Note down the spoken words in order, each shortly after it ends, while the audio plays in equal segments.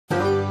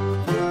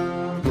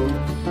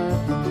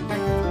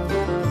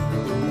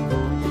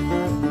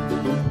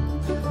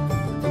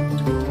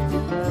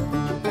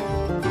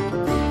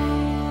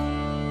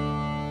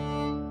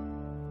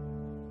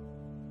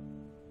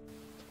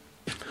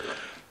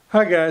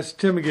Hi guys,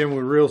 Tim again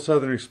with Real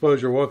Southern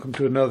Exposure. Welcome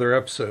to another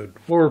episode.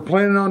 What we're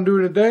planning on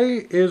doing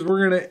today is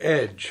we're going to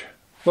edge,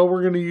 but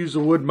we're going to use a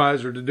wood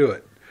miser to do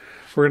it.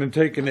 We're going to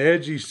take an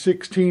edgy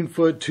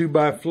 16-foot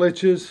 2x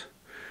flitches,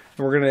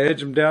 and we're going to edge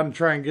them down and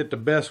try and get the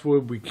best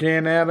wood we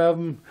can out of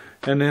them.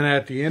 And then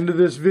at the end of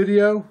this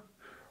video,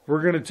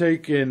 we're going to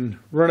take and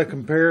run a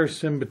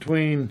comparison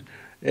between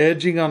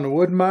edging on the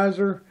wood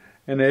miser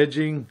and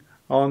edging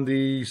on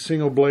the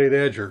single blade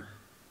edger.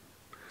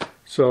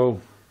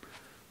 So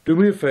do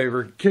me a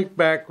favor, kick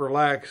back,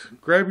 relax,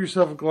 grab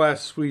yourself a glass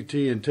of sweet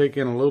tea and take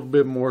in a little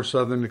bit more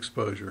southern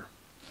exposure.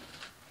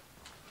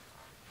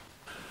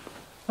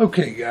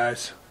 Okay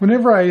guys,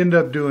 whenever I end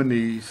up doing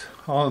these,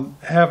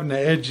 having to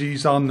edge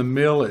these on the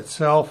mill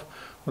itself,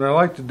 what I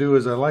like to do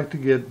is I like to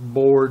get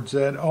boards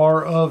that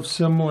are of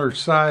similar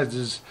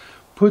sizes,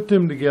 put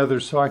them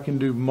together so I can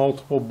do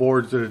multiple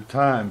boards at a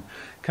time.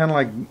 Kind of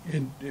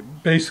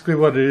like, basically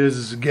what it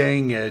is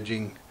gang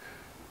edging.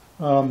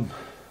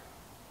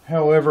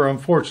 However,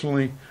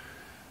 unfortunately,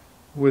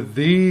 with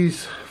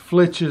these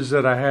flitches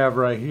that I have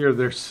right here,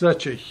 there's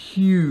such a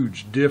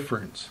huge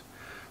difference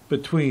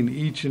between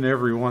each and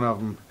every one of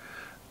them.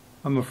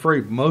 I'm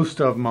afraid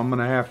most of them I'm going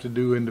to have to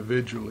do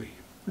individually.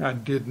 I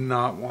did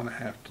not want to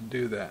have to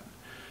do that.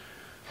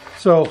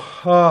 So,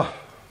 well,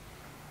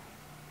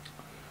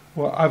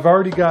 I've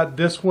already got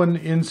this one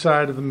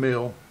inside of the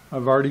mill.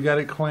 I've already got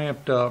it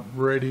clamped up,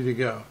 ready to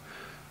go.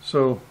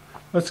 So,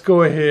 let's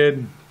go ahead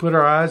and put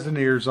our eyes and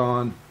ears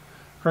on.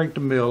 Crank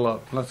the mill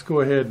up. Let's go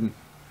ahead and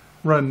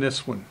run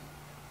this one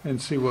and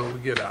see what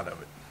we get out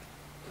of it.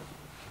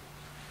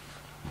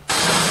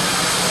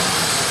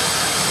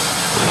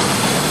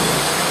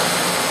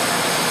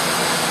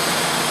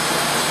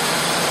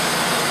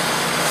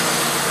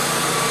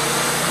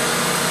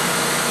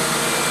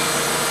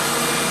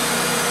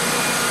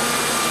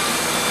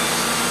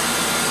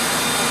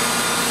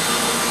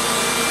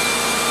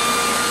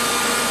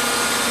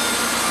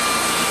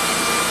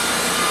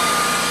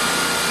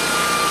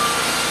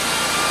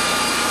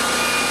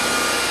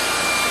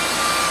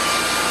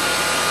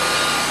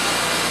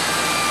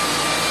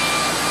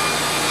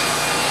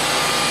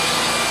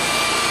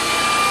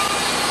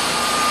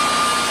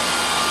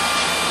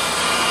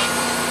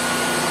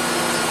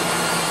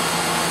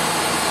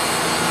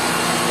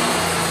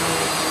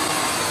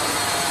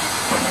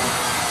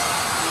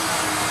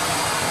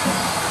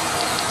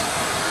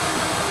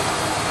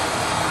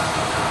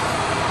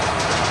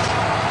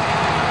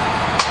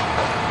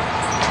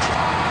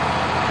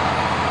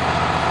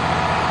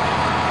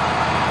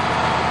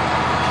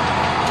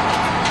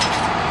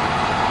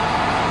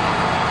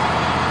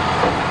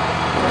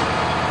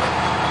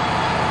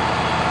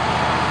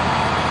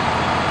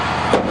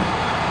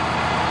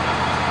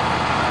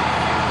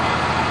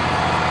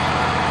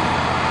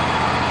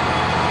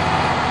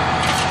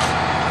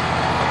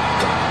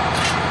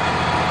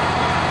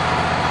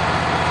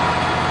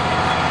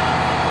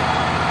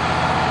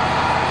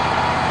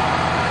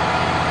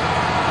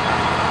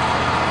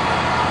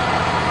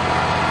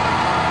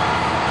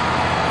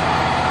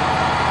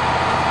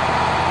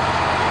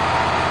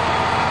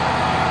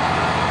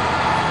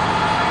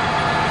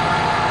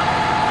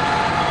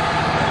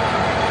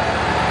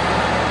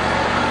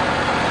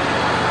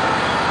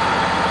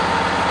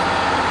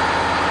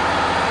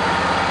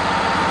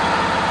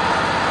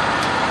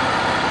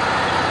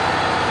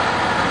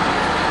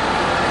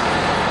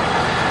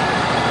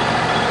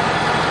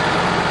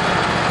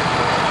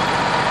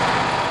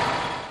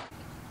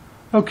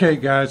 Okay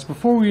guys,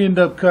 before we end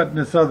up cutting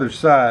this other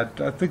side,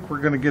 I think we're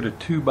going to get a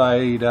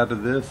 2x8 out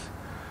of this.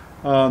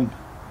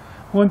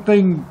 One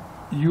thing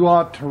you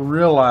ought to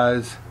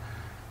realize,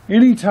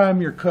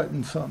 anytime you're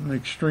cutting something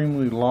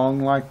extremely long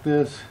like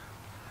this,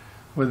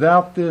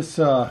 without this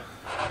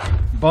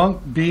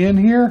bunk being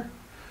here,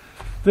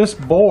 this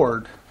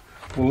board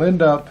will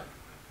end up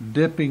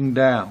dipping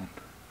down.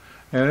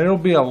 And it'll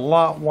be a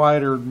lot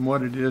wider than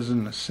what it is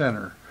in the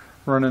center,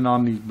 running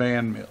on these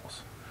band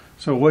mills.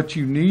 So what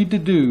you need to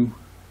do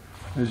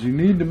is you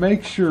need to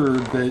make sure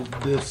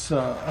that this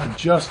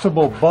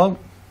adjustable bunk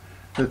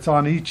that's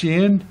on each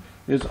end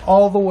is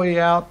all the way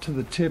out to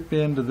the tip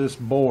end of this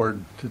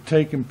board to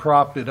take and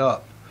prop it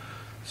up.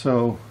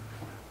 So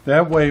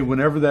that way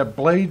whenever that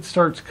blade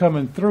starts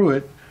coming through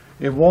it,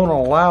 it won't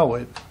allow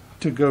it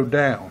to go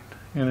down,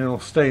 and it'll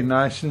stay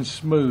nice and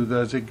smooth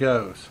as it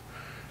goes.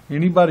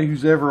 Anybody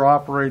who's ever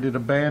operated a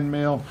band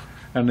mill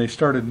and they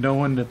started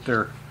knowing that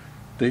the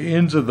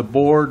ends of the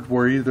board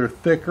were either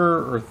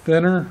thicker or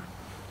thinner,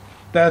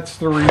 that's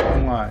the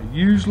reason why.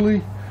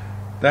 Usually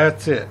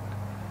that's it.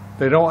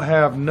 They don't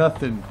have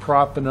nothing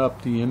propping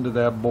up the end of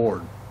that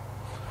board.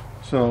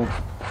 So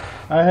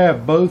I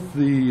have both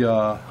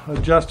the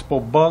adjustable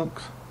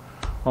bunks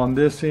on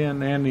this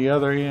end and the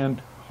other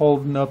end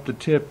holding up the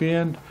tip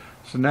end.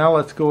 So now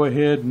let's go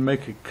ahead and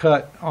make a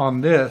cut on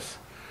this,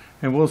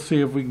 and we'll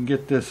see if we can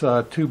get this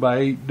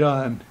 2x8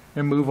 done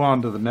and move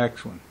on to the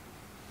next one.